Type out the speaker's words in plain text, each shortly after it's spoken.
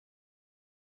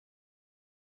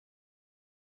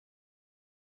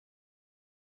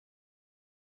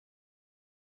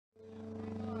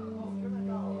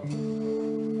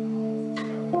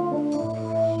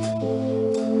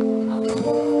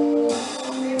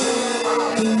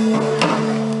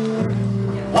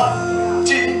What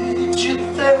did you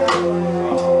think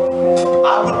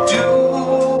I would do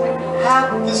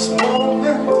at this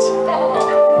moment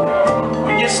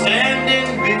when you're standing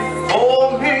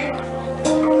before me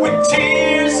with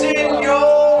tears in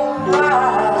your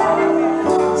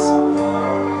eyes,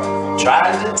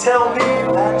 trying to tell me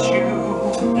that you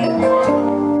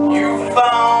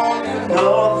found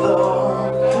another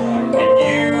and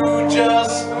you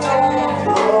just don't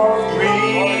love me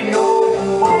no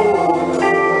more.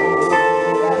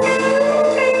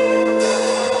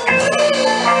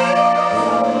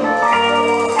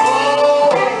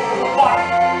 Oh, what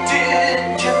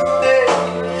did you think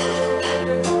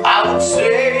I would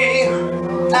say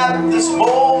at this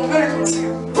moment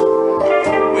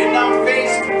when I'm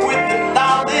faced with the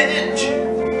knowledge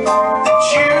that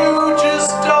you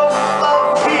just don't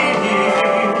love me?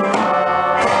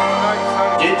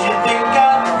 Did you think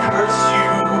I'd curse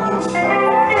you,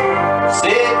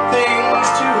 say things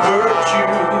to hurt you?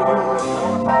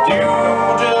 You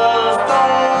just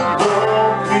don't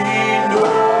love me no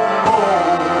more.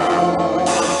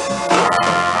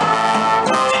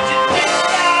 Did you think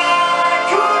I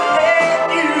could hate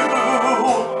you,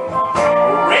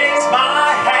 raise my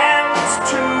hands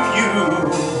to you?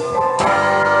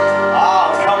 Oh,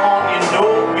 come on, you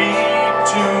know me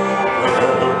too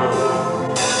well.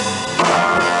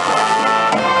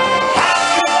 How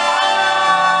could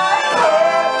I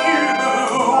hurt you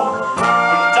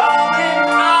when, darling,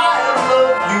 I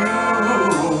love you?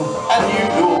 And you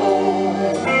know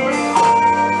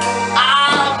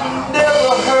I've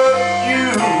never hurt you.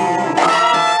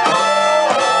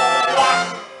 What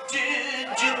did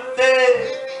you think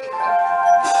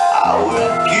I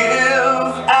would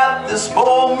give at this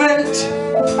moment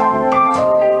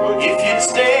if you'd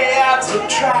stay and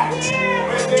subtract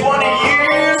 20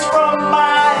 years from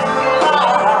my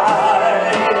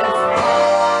life?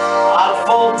 I'd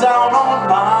fall down on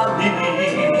my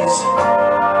knees,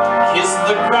 kiss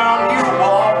the ground you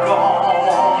walk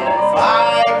on, if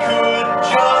I could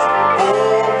just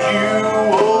hold you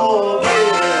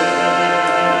again.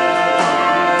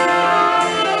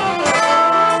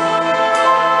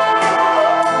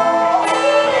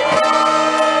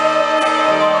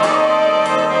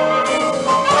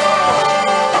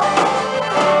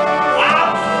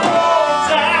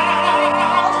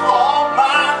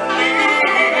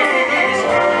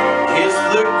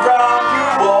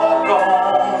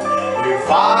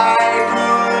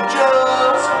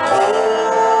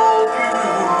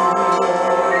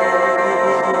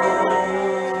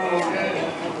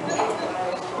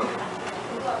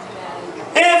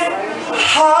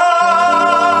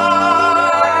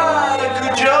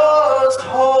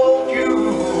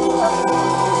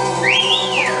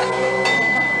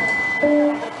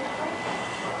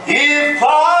 If I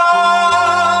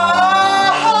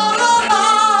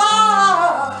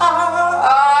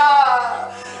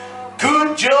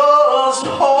could just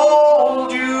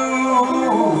hold you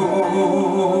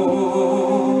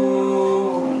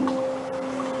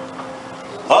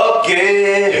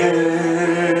again.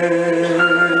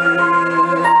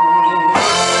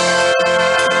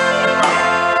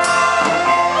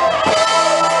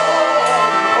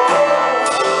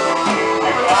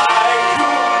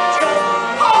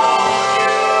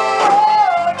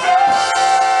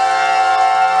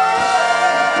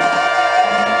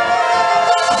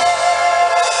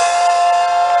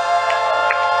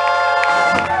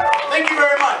 Thank you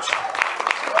very much.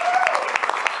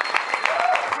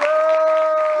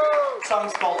 The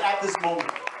song's called At This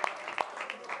Moment.